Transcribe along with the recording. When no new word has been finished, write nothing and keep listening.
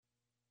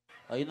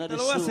Hay una Te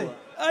lo voy a hacer.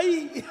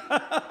 ¡Ay!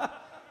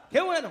 ¡Qué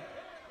bueno!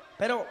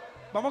 Pero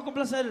vamos a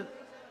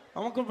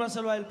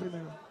complacerlo a él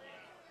primero.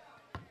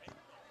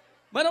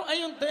 Bueno,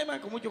 hay un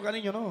tema con mucho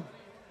cariño, ¿no?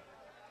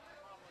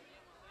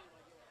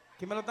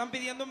 Que me lo están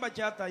pidiendo en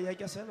bachata y hay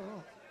que hacerlo,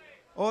 ¿no?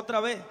 Otra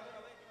vez.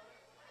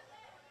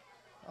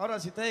 Ahora,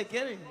 si ustedes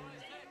quieren.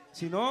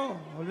 Si no,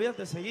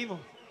 olvídate,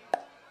 seguimos.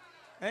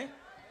 ¿Eh?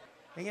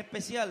 En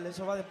especial,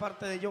 eso va de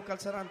parte de Oscar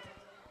Sarante.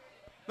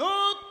 No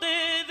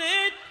te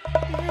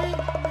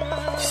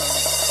detengas,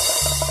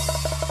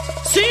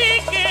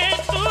 sigue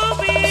tu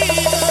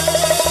vida,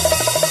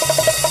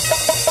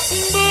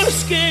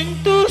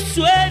 busquen tu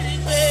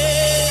suerte,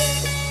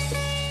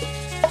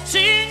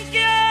 sin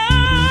que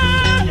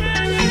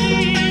haya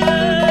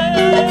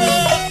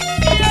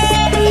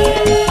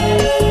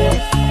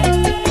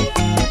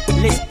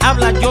Les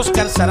habla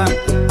Oscar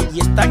Sarante y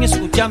están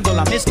escuchando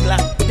la mezcla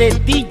de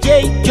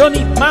DJ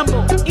Johnny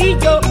Mambo y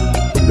yo.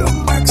 Lo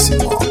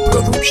Máximo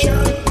Production.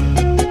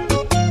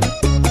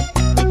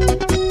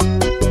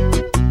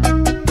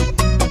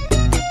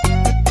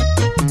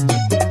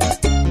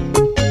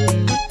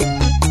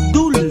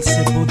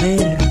 Dulce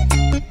poder.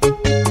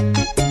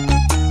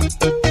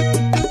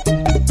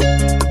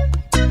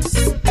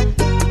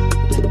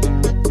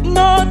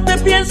 No te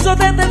pienso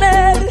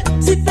detener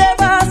si te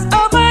vas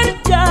a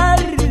marchar,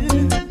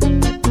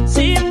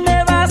 si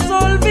me vas a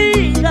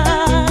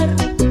olvidar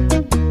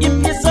y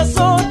empiezas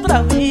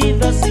otra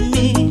vida sin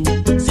mí.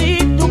 Si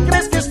tú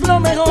crees que es lo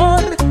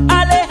mejor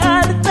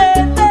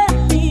alejarte de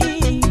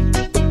mí,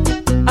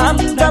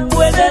 anda,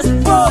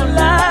 puedes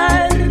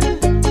volar.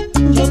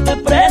 Yo te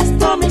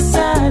presto mis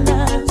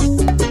alas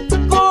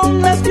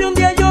con las que un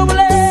día yo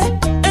volé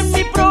en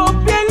mi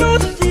propia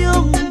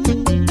ilusión,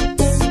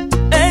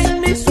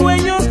 en mis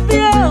sueños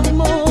de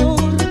amor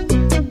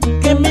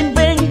que me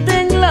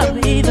inventé en la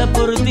vida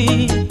por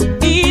ti.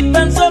 Y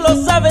tan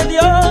solo sabe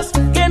Dios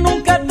que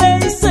nunca te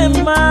hice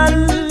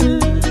mal.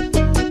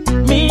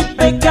 Mi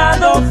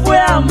pecado fue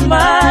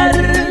amar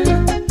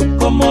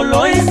como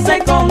lo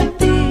hice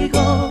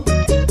contigo,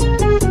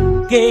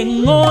 que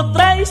en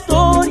otra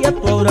historia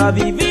tú ahora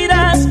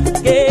vivirás,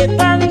 que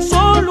tan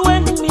solo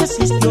en mí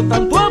existió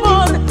tanto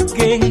amor,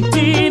 que en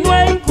ti no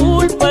hay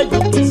culpa. Yo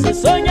quise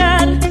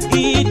soñar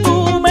y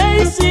tú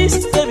me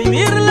hiciste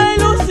vivir la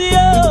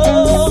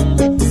ilusión.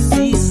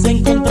 Quise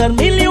encontrar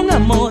mil y un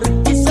amor,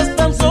 quizás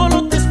tan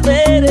solo te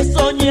esperé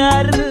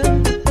soñar.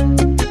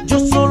 Yo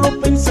solo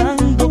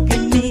pensando que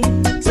en mí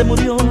se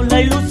murió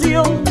la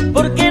ilusión,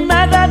 porque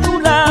nada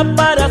dura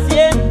para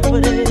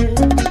siempre.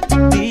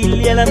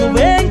 Dile a la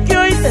nube en que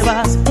hoy te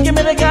vas, que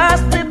me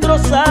dejaste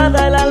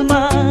trozada el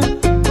alma.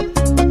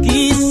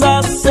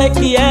 Quizás se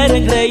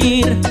quieren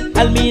reír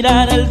al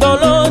mirar el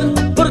dolor,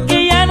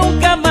 porque ya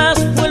nunca más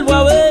vuelvo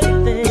a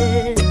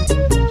verte.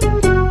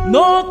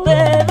 No te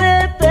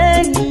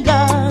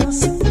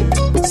detengas,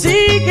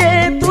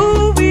 sigue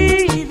tu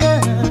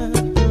vida,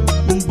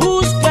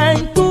 busca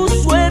en tu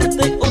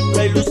suerte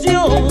otra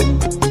ilusión,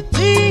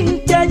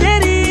 sin que haya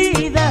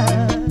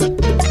herida.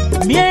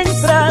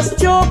 Mientras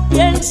yo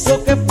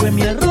pienso que fue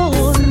mi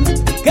error,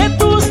 que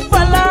tus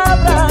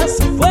palabras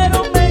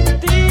fueron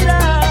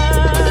mentiras.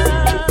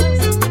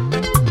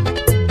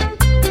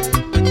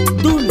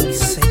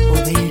 Dulce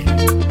poder.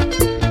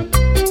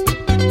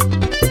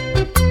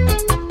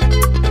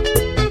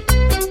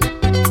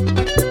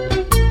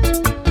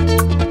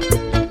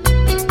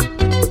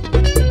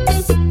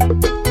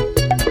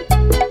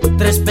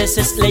 Tres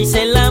veces le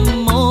hice el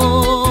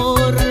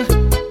amor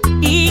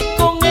y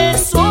con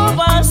eso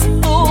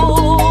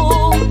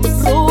bastó.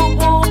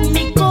 Robó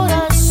mi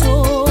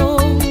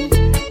corazón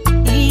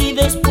y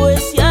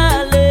después se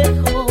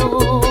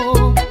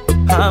alejó.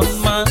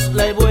 Jamás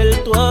la he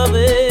vuelto a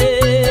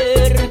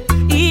ver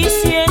y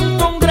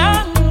siento un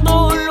gran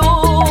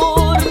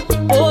dolor,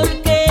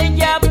 porque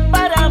ella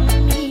para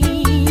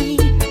mí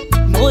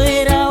no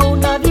era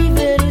una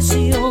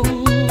diversión.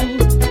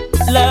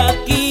 La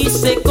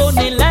quise con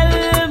el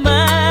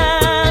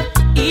alma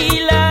y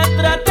la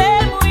traté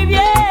muy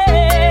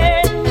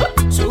bien.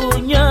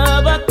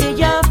 Soñaba que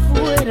ella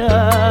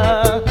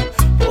fuera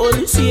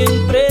por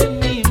siempre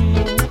mi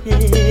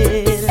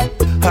mujer.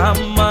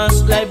 Jamás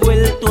la he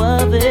vuelto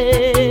a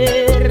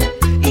ver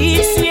y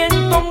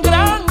siento un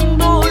gran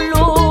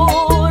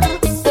dolor,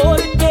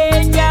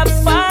 porque ella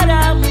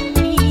para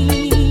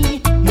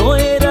mí no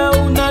era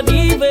una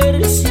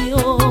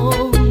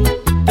diversión.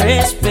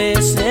 Tres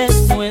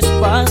veces no es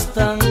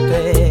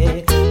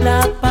bastante,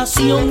 la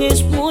pasión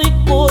es muy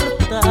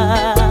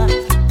corta.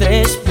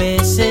 Tres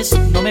veces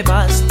no me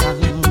bastan,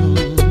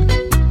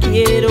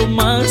 quiero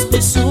más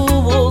de su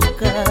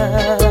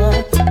boca.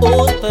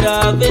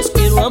 Otra vez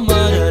quiero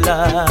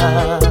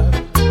amarla,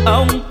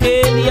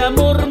 aunque de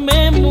amor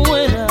me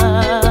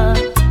muera.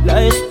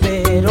 La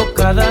espero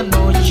cada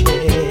noche,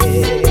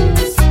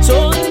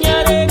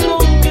 soñaré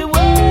con que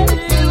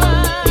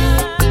vuelva.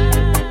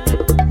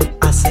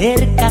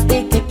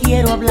 Acércate que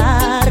quiero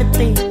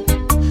hablarte,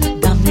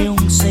 dame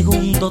un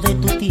segundo de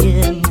tu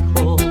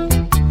tiempo.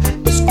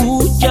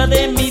 Escucha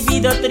de mi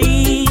vida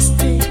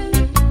triste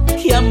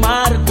y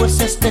amargo pues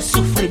este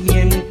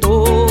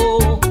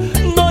sufrimiento.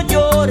 No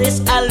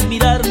llores al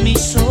mirar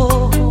mis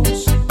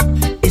ojos,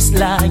 es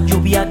la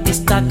lluvia que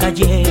está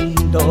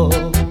cayendo.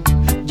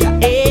 Ya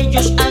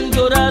ellos han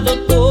llorado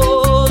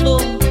todo,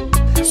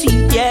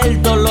 sin ti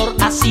el dolor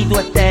ha sido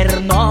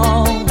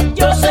eterno.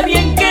 Yo sé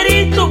bien que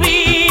herí tu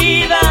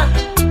vida,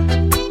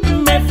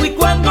 me fui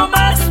cuando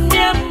más me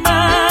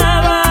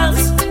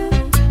amabas.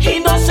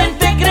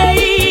 Inocente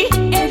creí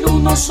en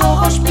unos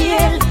ojos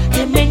piel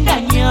que me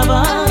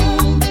engañaban.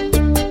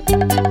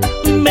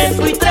 Me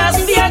fui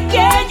tras de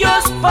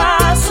aquellos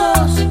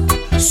pasos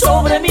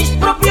sobre mis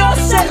propios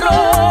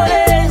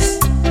errores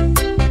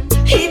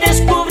y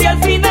descubrí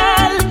al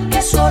final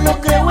que solo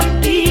creo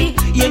en ti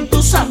y en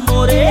tus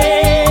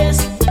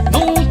amores.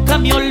 Nunca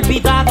me he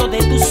olvidado de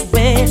tus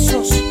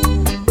besos,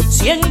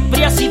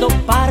 siempre has sido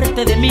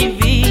parte de mi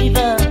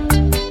vida.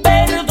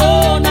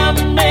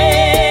 Perdóname.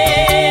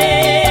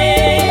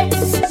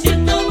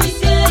 Siento muy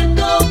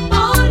cierto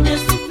por mi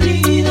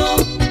sufrido,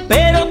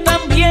 pero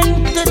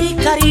también te di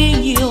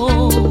cariño.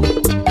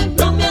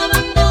 No me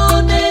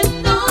abandones,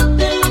 no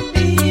te lo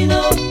pido.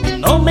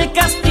 No me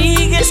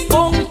castigues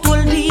con tu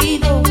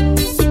olvido.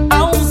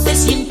 Aún te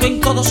siento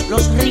en todos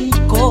los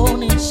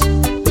rincones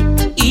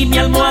y mi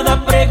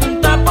almohada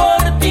pregunta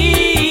por ti.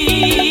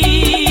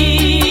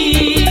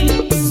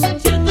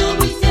 Siento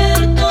muy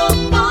cierto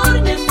por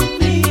mi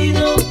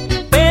sufrido,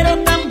 pero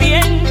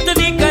también te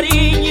di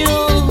cariño.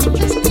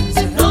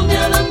 No me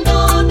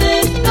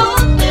abandones, no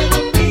te lo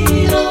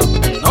pido.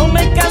 No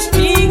me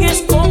castigues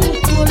con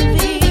tu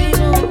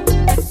olvido.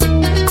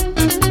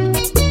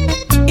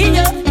 Y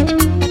ya.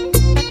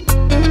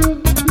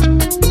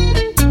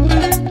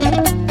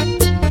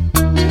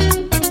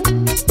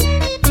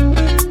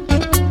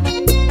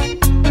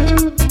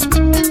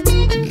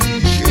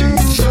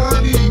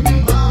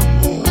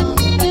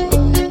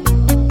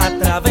 A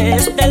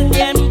través del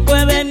tiempo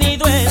he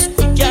venido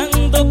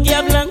escuchando que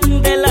hablan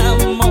del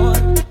amor.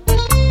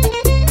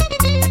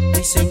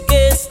 Dicen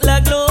que es la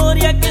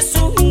gloria, que es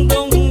un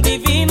don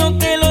divino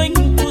que lo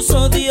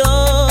impuso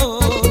Dios.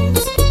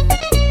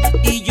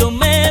 Y yo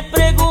me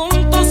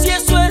pregunto si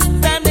eso es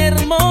tan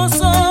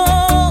hermoso,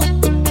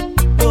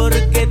 ¿por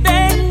qué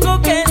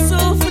tengo que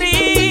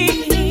sufrir?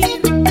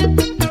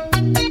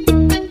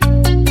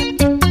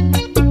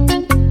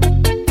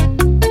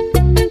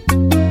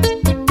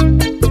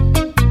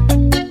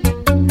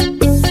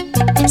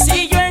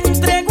 Si yo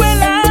entrego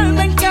el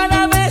alma en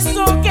cada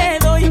beso que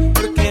doy,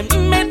 ¿por qué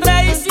me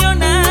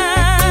traicionan?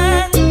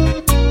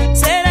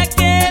 ¿Será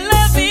que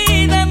la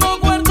vida no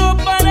guardó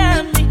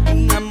para mí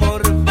un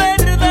amor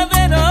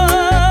verdadero?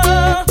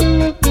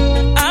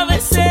 A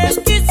veces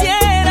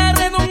quisiera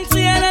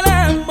renunciar al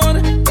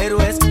amor, pero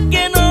es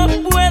que no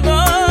puedo.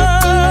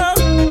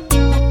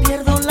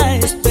 Pierdo la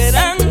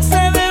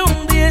esperanza de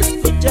un día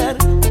escuchar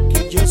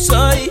que yo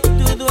soy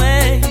tu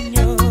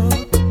dueño.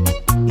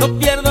 No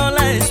pierdo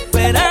la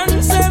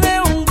esperanza de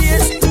un día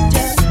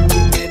escuchar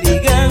que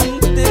digan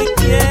te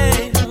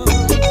quiero.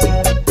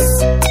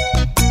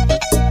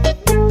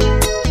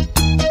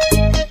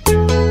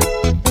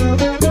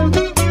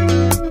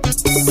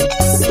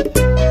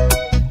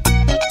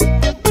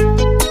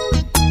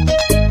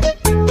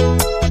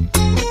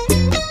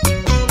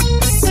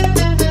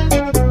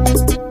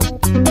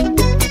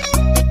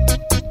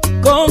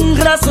 Con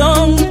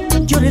razón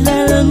llora el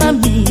alma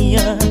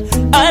mía,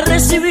 ha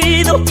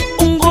recibido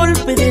un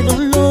golpe de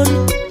dolor.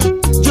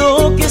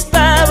 Yo que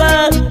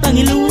estaba tan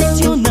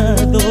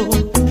ilusionado,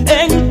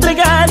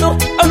 entregado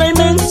a una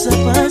inmensa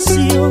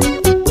pasión,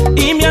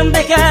 y me han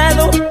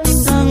dejado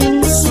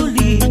tan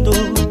solito,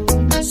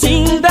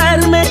 sin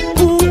darme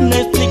una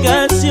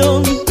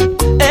explicación.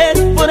 Es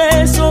por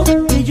eso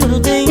que lloro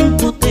de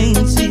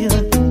impotencia,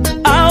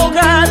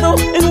 ahogado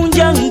en un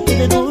llanto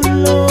de dolor.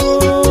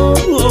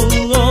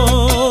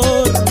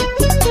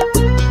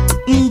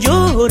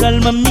 Llora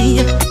alma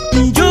mía,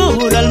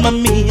 llora alma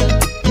mía,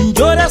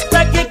 llora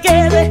hasta que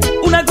quede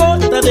una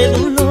gota de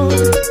dolor.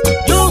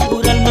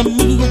 Llora alma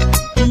mía,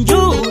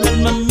 llora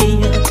alma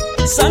mía,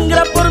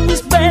 sangra por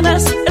mis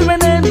venas el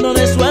veneno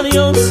de su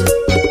adiós.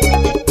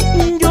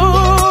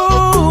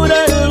 Llora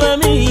alma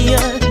mía,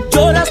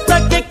 llora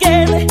hasta que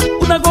quede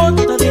una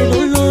gota de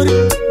dolor.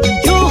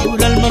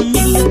 Llora alma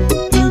mía,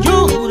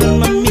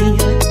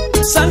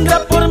 sangra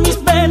por mis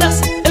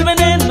venas el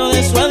veneno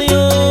de su adiós.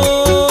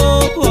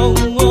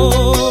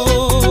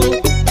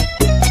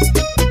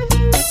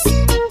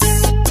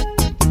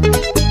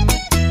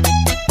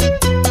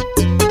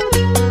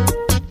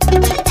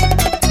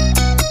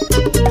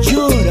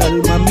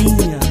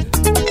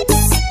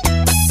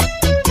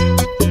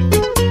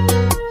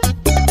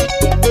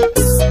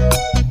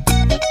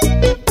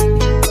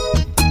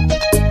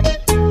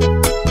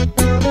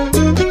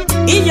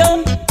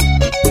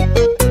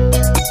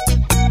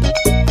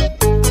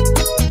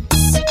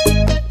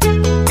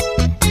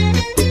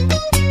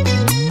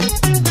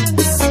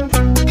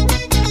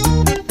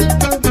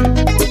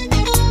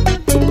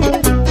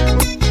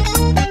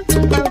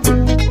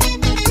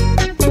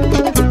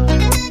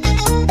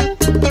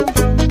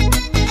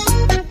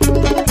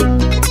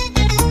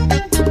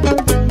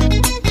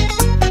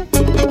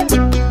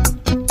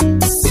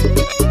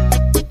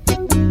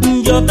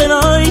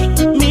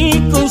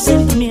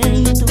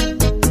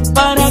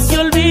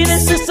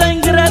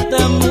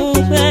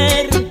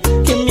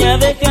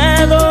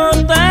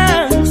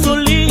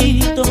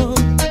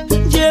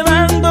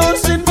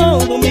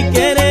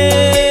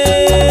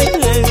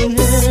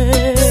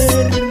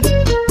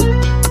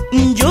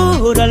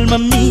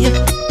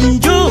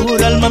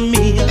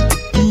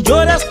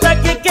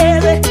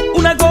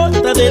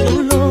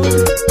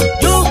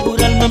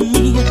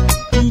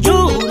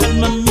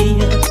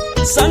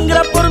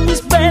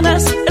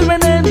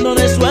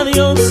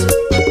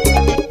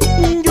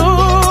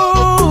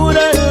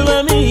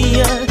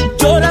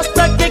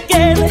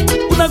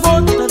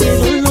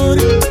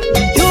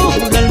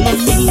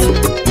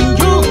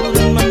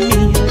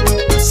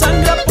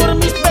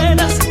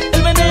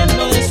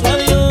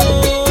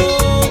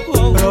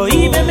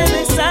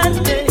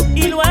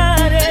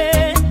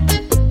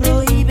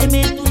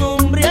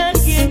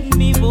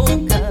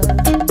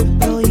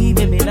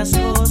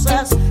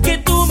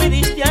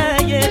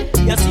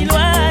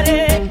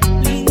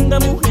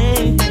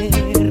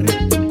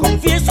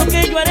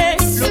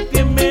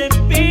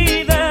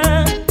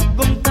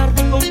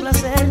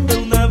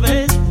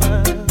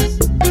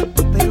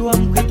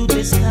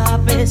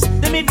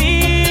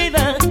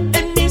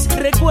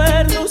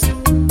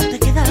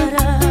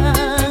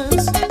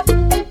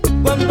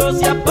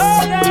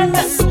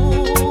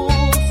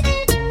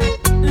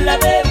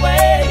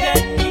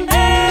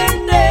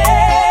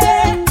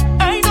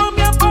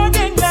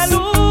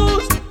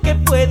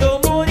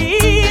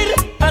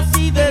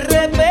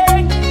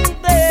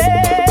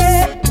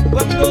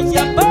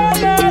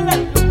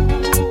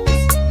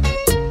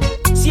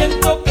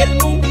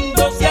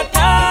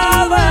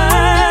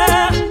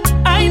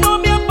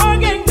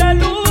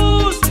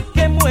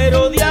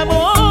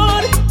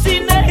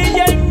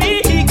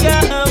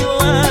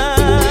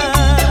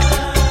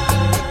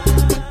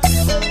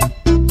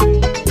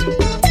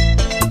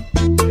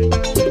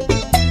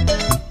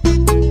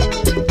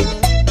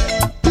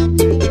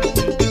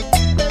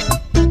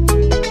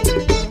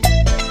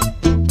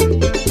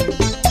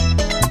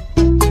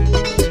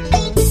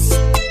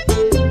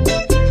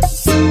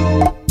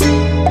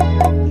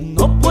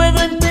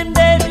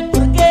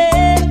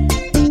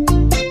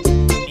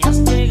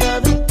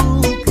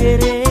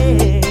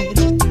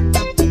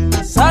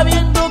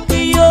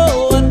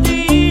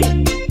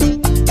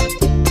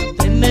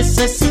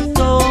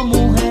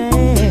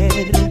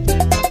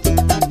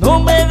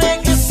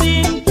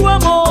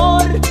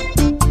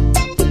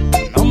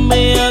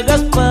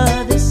 hagas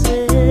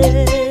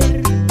padecer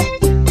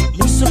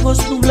mis ojos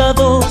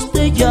nublados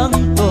de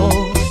llantos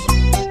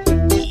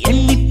y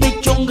en mi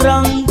pecho un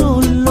gran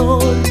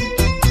dolor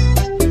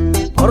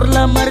por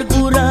la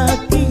amargura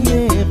que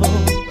llevo.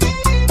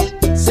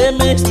 Se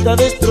me está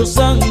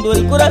destrozando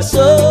el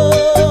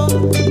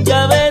corazón.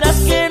 Ya verás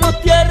que no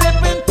te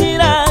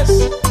arrepentirás,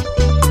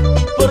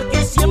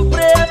 porque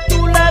siempre a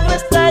tu lado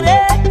estaré.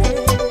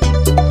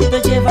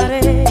 Te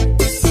llevaré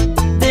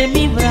de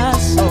mi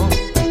brazo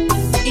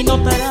y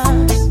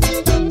notarás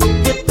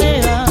que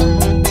te amo.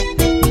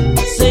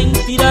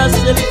 Sentirás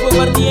el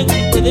fuego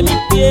ardiente de mi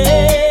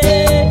piel.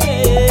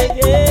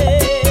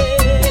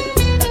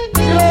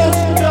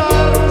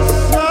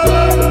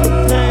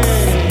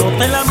 No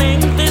te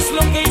lamentes,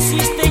 lo que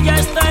hiciste ya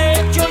está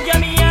hecho. Ya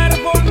mi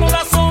árbol no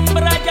da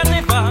sombra, ya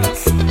te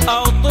vas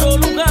a otro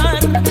lugar.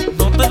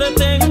 No te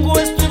detengo,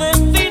 es tu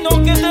destino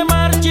que te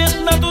marches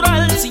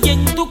natural. Si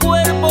en tu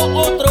cuerpo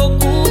otro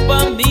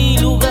ocupa mi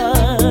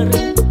lugar,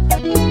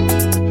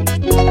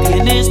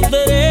 tienes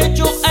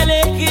derecho a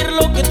elegir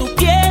lo que tú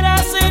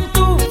quieras en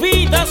tu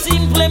vida.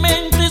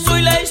 Simplemente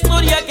soy la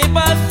historia que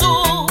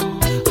pasó.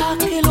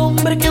 Aquel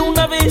hombre que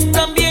una vez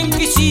también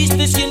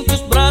quisiste, si en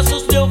tus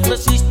brazos le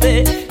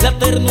ofreciste la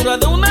ternura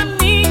de una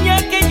niña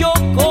que yo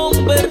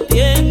convertí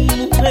en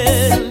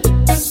mujer.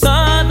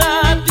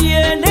 Nada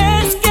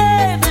tienes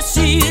que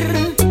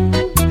decir,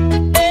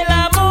 el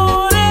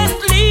amor es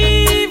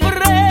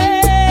libre.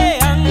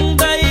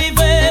 Anda y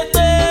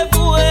vete,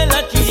 vuela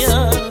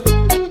ya,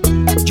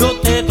 yo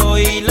te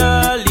doy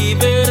la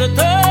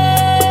libertad.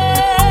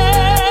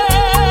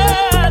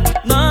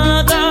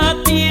 Nada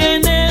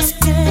tienes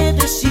que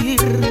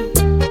decir,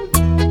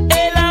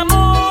 el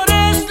amor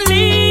es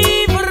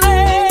libre.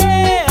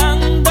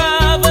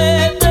 Anda,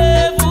 vete,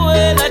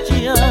 vuela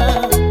ya,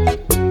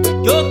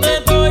 yo te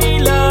doy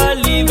la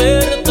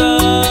libertad.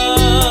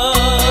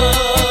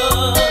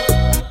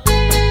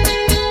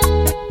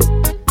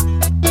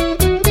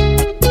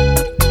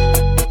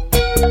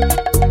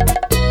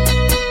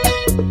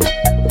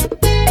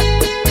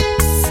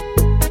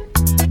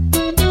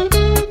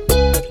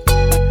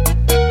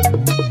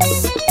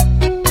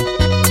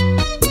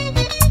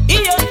 Y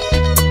yo,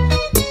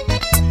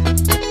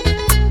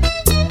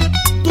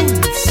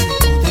 dulce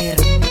poder.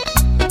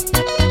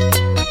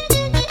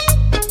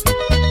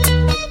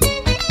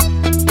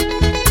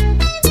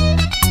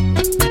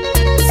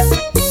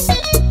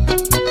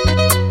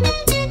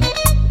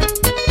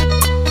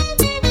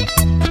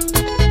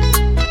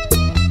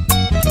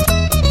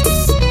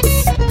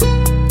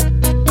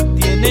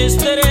 Tienes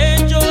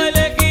derecho a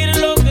elegir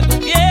lo que tú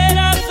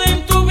quieras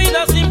en tu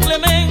vida.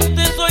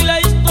 Simplemente soy la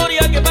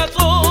historia que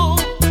pasó.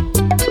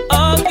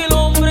 Aquel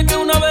hombre que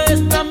una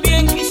vez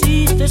también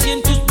quisiste, si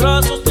en tus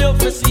brazos te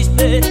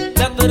ofreciste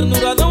la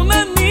ternura de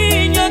una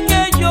niña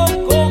que yo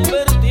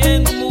convertí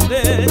en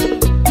mujer.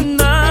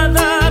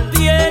 Nada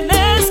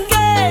tienes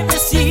que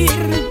decir,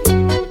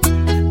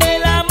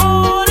 el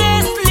amor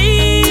es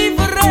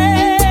libre.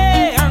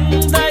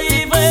 Anda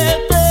y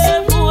vete,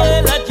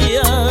 vuela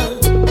ya,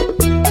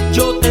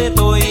 yo te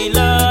doy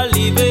la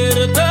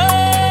libertad.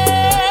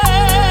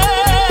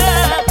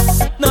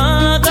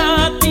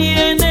 Nada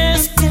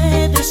tienes que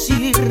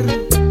decir,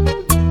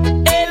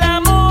 el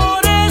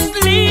amor es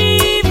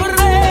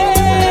libre.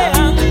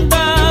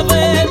 Anda,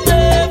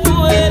 vete,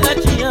 vuela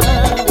ya,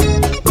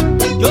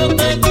 yo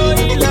te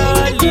doy la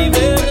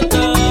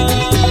libertad.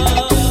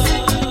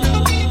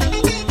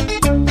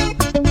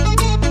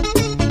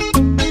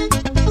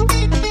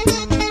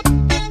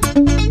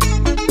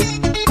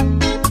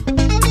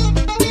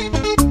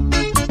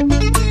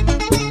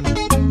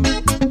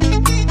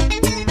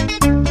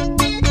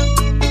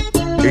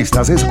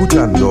 Estás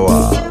escuchando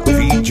a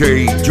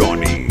DJ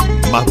Johnny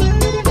Mambo.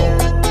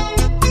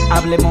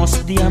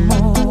 Hablemos de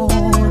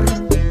amor,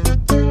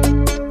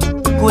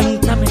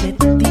 cuéntame de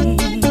ti.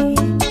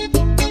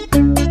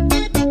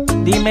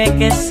 Dime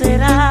que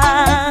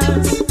serás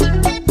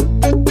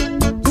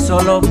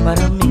solo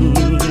para mí.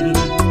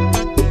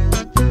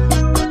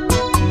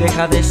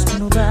 Deja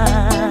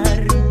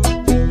desnudar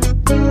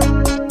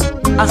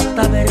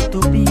hasta ver tu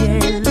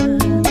piel,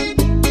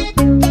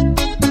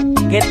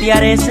 que te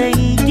haré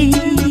sentir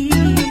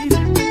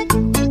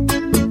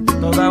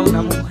toda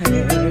una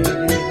mujer.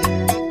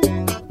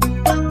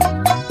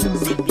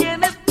 Si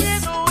tienes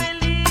miedo,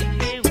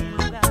 elige un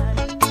lugar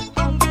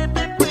donde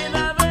te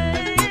pueda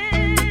ver,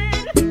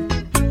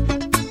 donde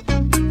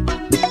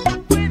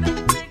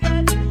puedas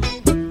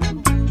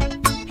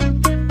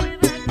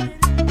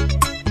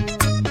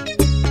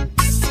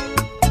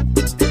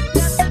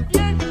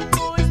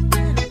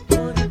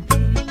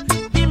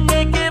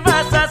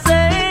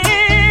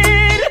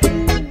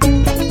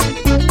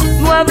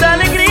habrá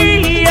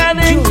alegría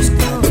de Dios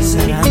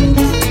cabezarán.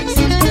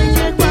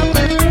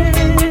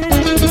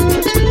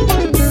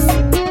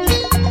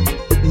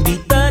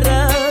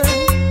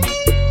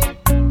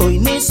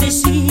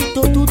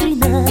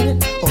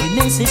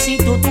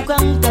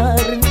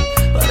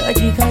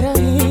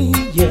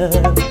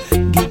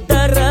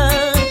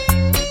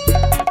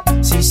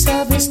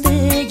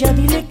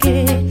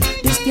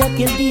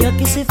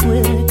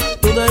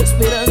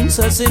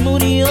 se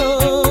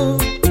murió.